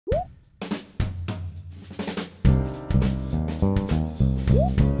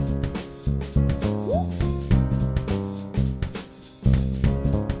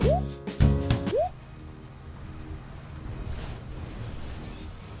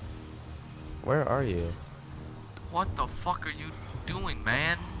Where are you? What the fuck are you doing,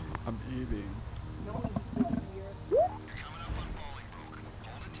 man? I'm eating.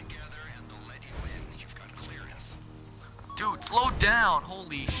 Dude, slow down.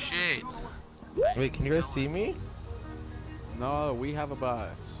 Holy shit. Wait, can you guys see me? No, we have a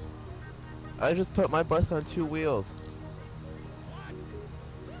bus. I just put my bus on 2 wheels.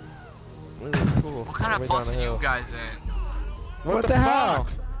 This is cool. What kind of Way bus down are the you hill. guys in? What the hell?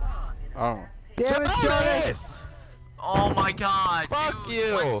 Oh. Damn it, Jonas! Oh my god, Fuck dude,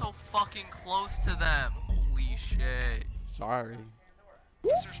 you. went so fucking close to them. Holy shit. Sorry.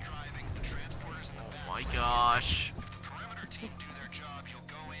 Oh my gosh.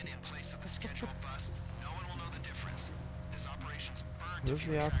 Who's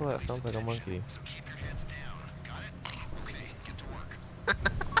the asshole that sounds like a monkey?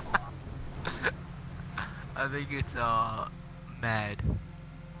 I think it's Mad.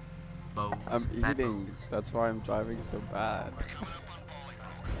 I'm eating. That's why I'm driving so bad.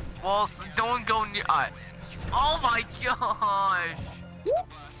 Well, don't go near. Oh my gosh!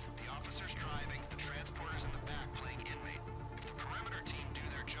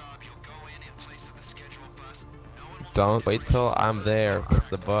 Don't wait till I'm there with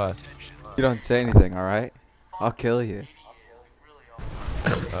the bus. You don't say anything, alright? I'll kill you.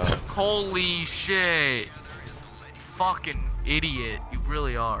 Holy shit! Fucking idiot! You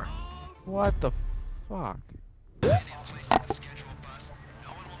really are. What the fuck?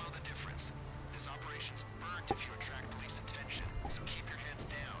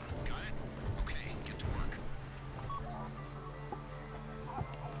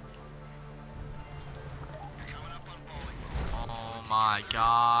 Oh my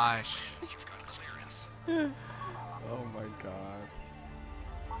gosh! Oh my god.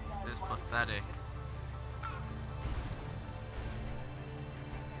 This is pathetic.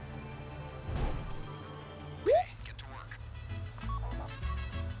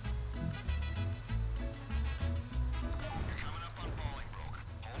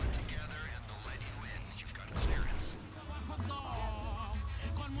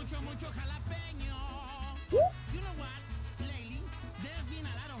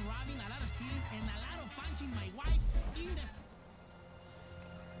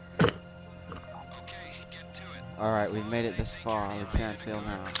 Alright, we made it this far. We can't fail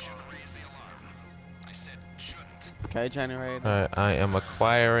now. Okay, generator. Alright, I am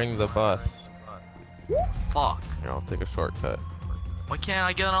acquiring the bus. Fuck. Here, I'll take a shortcut. Why can't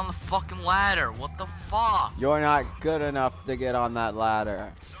I get on the fucking ladder? What the fuck? You're not good enough to get on that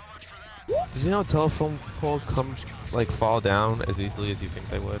ladder. Did you know telephone poles come, like, fall down as easily as you think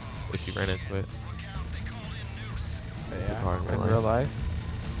they would if you ran into it? Yeah. Hard In real life?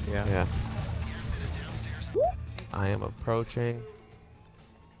 Yeah. Yeah. I am approaching.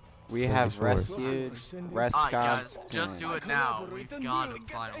 We have Shores. rescued Alright guys, Rescott. just do it now. We've got him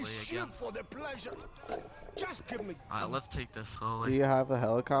finally again. Alright, let's take this Do slowly. you have a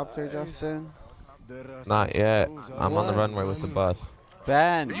helicopter, Justin? Not yet. I'm on the runway with the bus.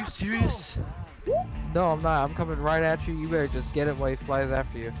 Ben! Are you serious? No, I'm not. I'm coming right at you. You better just get it while he flies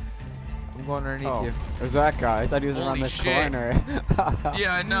after you. I'm going underneath Oh, you. it was that guy. I thought he was around Holy the shit. corner.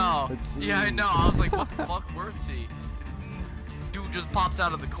 Yeah, I know. Jeez. Yeah, I know. I was like, what the fuck? Where's he? This dude just pops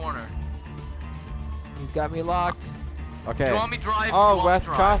out of the corner. He's got me locked. Okay. You want me to drive? Oh, You want Wes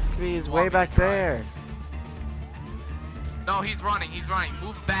me to drive? Koski is You way want me to back drive? there. No, he's running. He's running.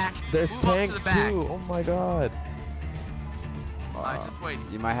 Move back. There's Move up tanks to the back. too. Oh my god. Alright, just wait.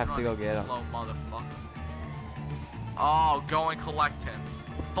 You might have He's to go running, get him. Slow motherfucker. Oh, go and collect him.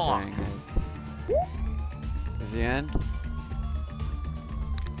 Fuck. Dang it. Is he in?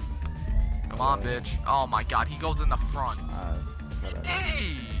 Come on, bitch. Oh my god, he goes in the front. It's whatever.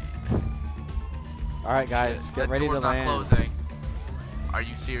 Hey! Alright, guys, Shit, get that ready to door's not land. closing. Are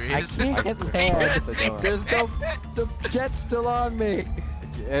you I serious? can't Close the door. land. There's no. The jet's still on me.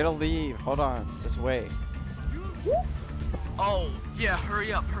 It'll leave. Hold on. Just wait. Oh, yeah,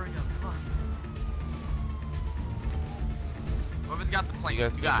 hurry up, come on. Whoever's got the plane, You you,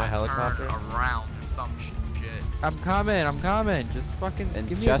 guys got my gotta helicopter? turn around or some shit. I'm coming. Just fucking And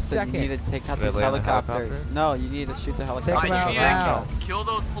give me Justin, a second. you need to take out Should I these land the helicopters. helicopter? No, you need to shoot the helicopters. them Alright, you out need to now. kill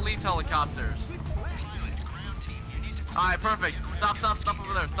those police helicopters. Alright, perfect. Stop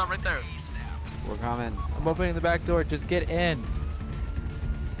over there. Stop right there. We're coming. I'm opening the back door. Just get in.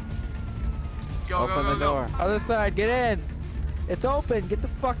 Go, Open go, go, the go. door. Other side, get in. It's open. Get the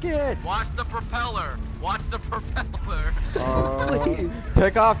fuck in. Watch the propeller. Watch the propeller. Please.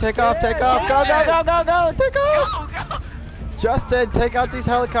 Take off, take off, take off. Go, go, go, go, go. Take off. Go, go. Justin, take out these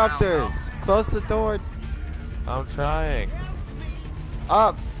helicopters. Close the door. I'm trying.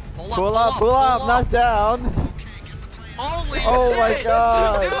 Up. Pull up, not down. Holy Oh my shit!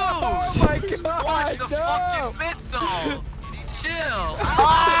 god. Dude! Oh my god! Watch the No! fucking missile! Chill!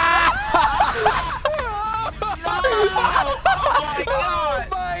 Oh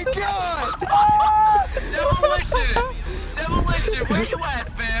my god! Demolition! Demolition! Where you at,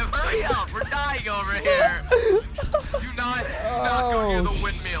 fam? Hurry up! We're dying over here! Do not go near the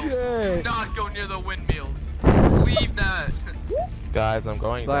windmills. shit. Do not go near the windmills. Leave that. Guys, I'm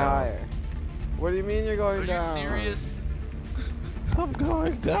going Fly down. higher. What do you mean you're going Are down? you serious? I'm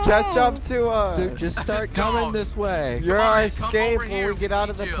going down. Catch up to us. Dude, just start coming Dog. this way. You're Come on, our come escape over when here, we get we out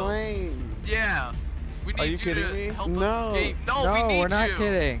of the need you. plane. Yeah. We need Are you you kidding to me? help No. us escape. No, No, we need we're not you.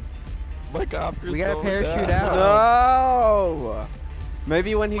 kidding. My God, We gotta so parachute down. out. No.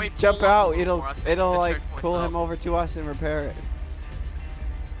 Maybe when he Wait, jump pull up a out, little it'll more. I think it'll the like checkpoint's pull up. him over to us and repair it.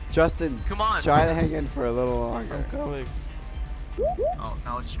 Justin, Come on. try to hang in for a little longer. I'm coming. Oh,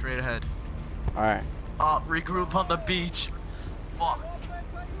 now it's straight ahead. All right. Regroup on the beach. Fuck.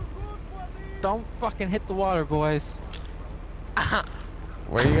 Don't fucking hit the water, boys.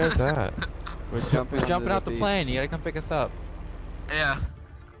 Where you guys at? We're jumping. We're jumping onto out the beach. plane. You gotta come pick us up. Yeah.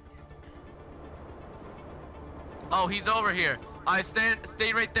 Oh, he's over here.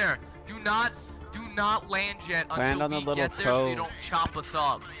 Stay right there. Do not land yet until Land on the we little get there, so you cove. don't chop us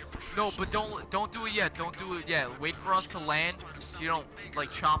up. No, but don't do it yet. Don't do it yet. Wait for us to land, so you don't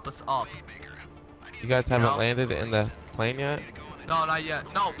like chop us up. You guys haven't No. landed in the plane yet? No, not yet.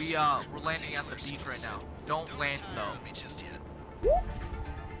 No, we're landing at the beach right now. Don't land though.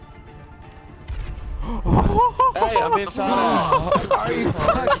 Hey, I'm being shot at. Are you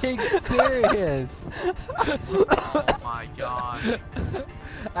fucking serious? Oh my god.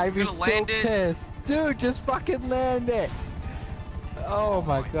 I'd be gonna so land it? pissed. Dude, just fucking land it. Oh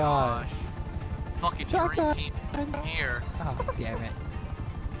my god. gosh. Fucking Shotgun. dream team here. Oh, damn it.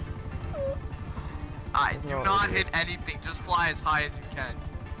 Alright, do not hit anything. Just fly as high as you can.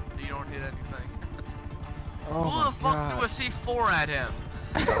 So you don't hit anything. Oh Who my the fuck god. threw a C4 at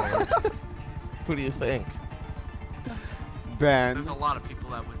him? Who do you think? Ben. There's a lot of people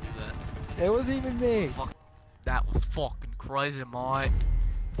that would do that. It wasn't even me. Fuck. That was fucking crazy, mate.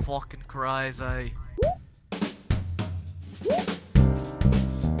 Fucking crazy.